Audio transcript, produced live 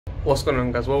What's going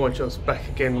on, guys? Well, we're just back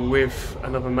again with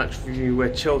another match review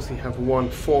where Chelsea have won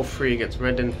 4-3 against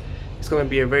Reading. It's going to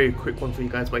be a very quick one for you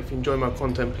guys, but if you enjoy my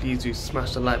content, please do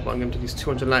smash the like button, get to these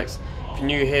 200 likes. If you're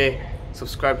new here,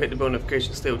 subscribe, hit the bell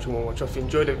notification, stay what you want to watch. If you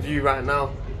enjoy the view right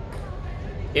now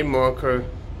in Morocco,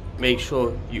 make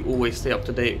sure you always stay up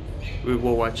to date with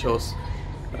Worldwide Chelsea.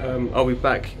 I'll be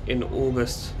back in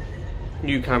August.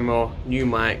 New camera, new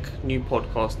mic, new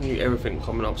podcast, new everything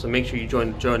coming up, so make sure you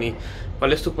join the journey.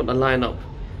 But let's talk about the lineup.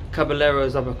 Caballero,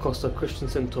 Zappacosta,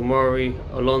 Christensen, Tomori,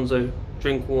 Alonso,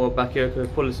 Drinkwater, Bakayoko,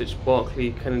 Pulisic,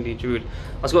 Barkley, Kennedy, Giroud.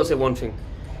 I was got to say one thing.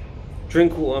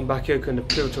 Drinkwater and Bakayoko in the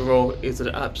pivotal role is an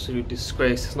absolute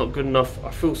disgrace. It's not good enough.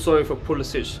 I feel sorry for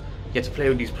Pulisic. He had to play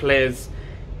with these players.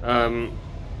 But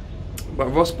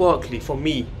Ross Barkley, for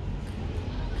me,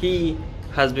 he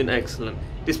has been excellent.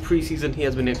 This pre-season he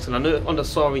has been excellent. I know under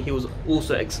Sarri he was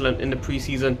also excellent in the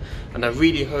pre-season, and I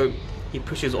really hope he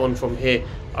pushes on from here.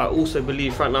 I also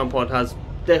believe Frank Lampard has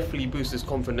definitely boosted his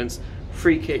confidence.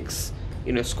 Free kicks,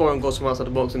 scoring goals from outside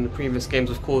the box in the previous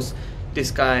games. Of course, this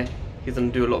guy, he's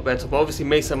going to do a lot better. But obviously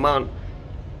Mason Mount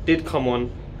did come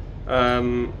on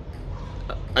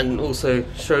and also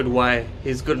showed why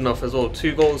he's good enough as well.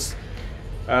 2 goals.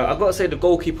 I've got to say the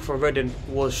goalkeeper for Reading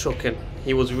was shocking.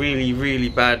 He was really, really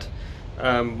bad.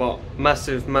 But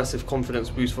massive confidence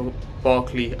boost for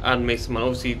Barkley and Mason Mount.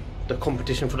 Obviously the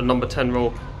competition for the number 10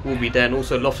 role will be there, and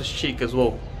also Loftus-Cheek as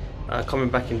well, coming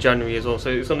back in January as well. So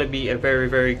it's going to be a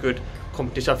very good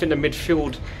competition. I think the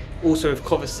midfield also with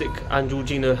Kovacic and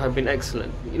Jorginho have been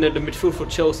excellent. The midfield for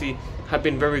Chelsea have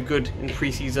been very good in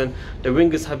pre-season. The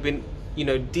wingers have been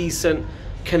decent.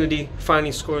 Kennedy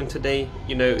finally scoring today.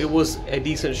 It was a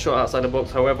decent shot outside the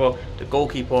box. However, the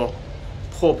goalkeeper,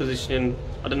 poor positioning.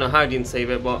 I don't know how he didn't save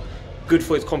it, but good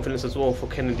for his confidence as well for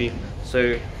Kennedy.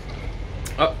 So,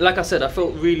 like I said, I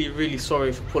felt really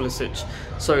sorry for Pulisic.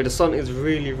 Sorry, the sun is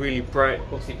really bright,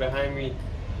 obviously behind me.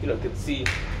 You lot can see,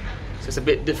 so it's a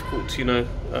bit difficult to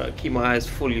keep my eyes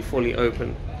fully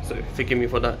open. So forgive me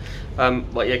for that.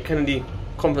 But yeah, Kennedy,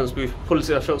 confidence boost.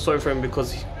 Pulisic, I felt sorry for him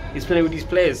because he's playing with these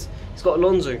players. He's got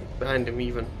Alonso behind him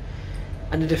even,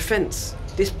 and the defense.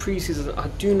 This pre-season, I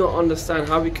do not understand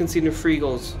how we conceded 3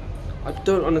 goals. I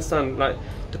don't understand, like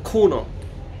the corner.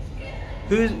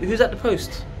 Who's at the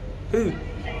post? Who?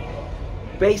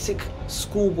 Basic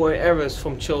schoolboy errors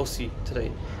from Chelsea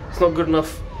today. It's not good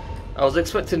enough. I was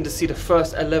expecting to see the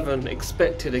first 11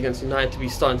 expected against United to be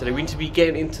starting today. We need to be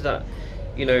getting into that,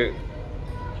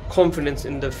 confidence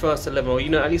in the first 11,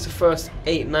 or at least the first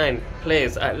 8-9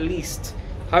 players at least.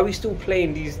 How are we still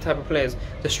playing these type of players?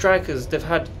 The strikers, they've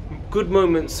had good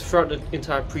moments throughout the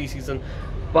entire pre-season,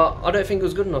 but I don't think it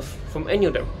was good enough from any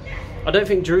of them. I don't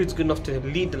think Giroud's good enough to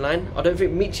lead the line. I don't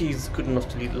think Michi's good enough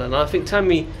to lead the line. I think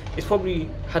Tammy has probably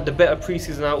had the better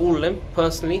pre-season out of all of them,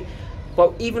 personally.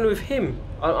 But even with him,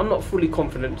 I'm not fully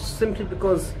confident, simply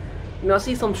because I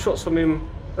see some shots from him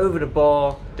over the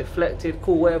bar, deflected,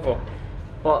 cool, whatever.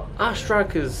 But our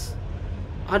strikers,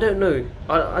 I don't know.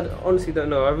 I honestly don't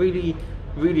know. I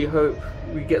really hope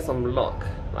we get some luck,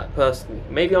 like personally.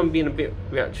 Maybe I'm being a bit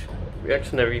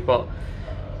reactionary, but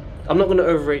I'm not going to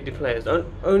overrate the players. The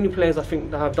only players I think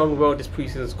that have done well this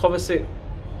pre-season is Kovacic,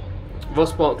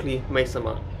 Ross Barkley, Mason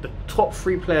Mount. The top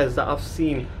 3 players that I've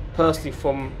seen personally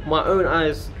from my own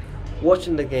eyes,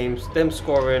 watching the games, them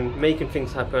scoring, making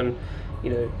things happen,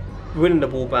 winning the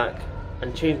ball back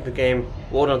and changing the game.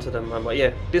 Well done to them, man. But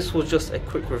yeah, this was just a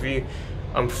quick review.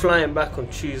 I'm flying back on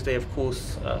Tuesday, of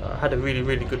course. I had a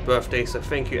really good birthday, so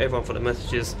thank you everyone for the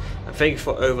messages, and thank you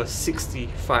for over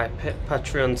 65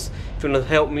 Patreons. If you want to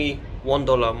help me,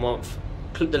 $1 a month,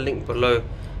 click the link below.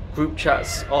 Group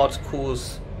chats,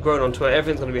 articles, growing on Twitter,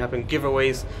 everything's going to be happening,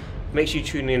 giveaways. Make sure you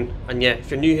tune in, and yeah,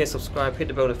 if you're new here, subscribe, hit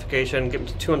the bell notification, get me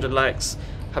to 200 likes.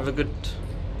 Have a good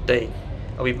day.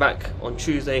 I'll be back on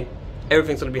Tuesday.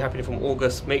 Everything's going to be happening from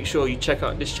August. Make sure you check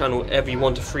out this channel every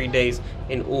 1 to 3 days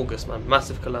in August, man.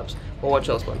 Massive collabs. Well, watch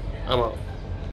else, man. I'm out.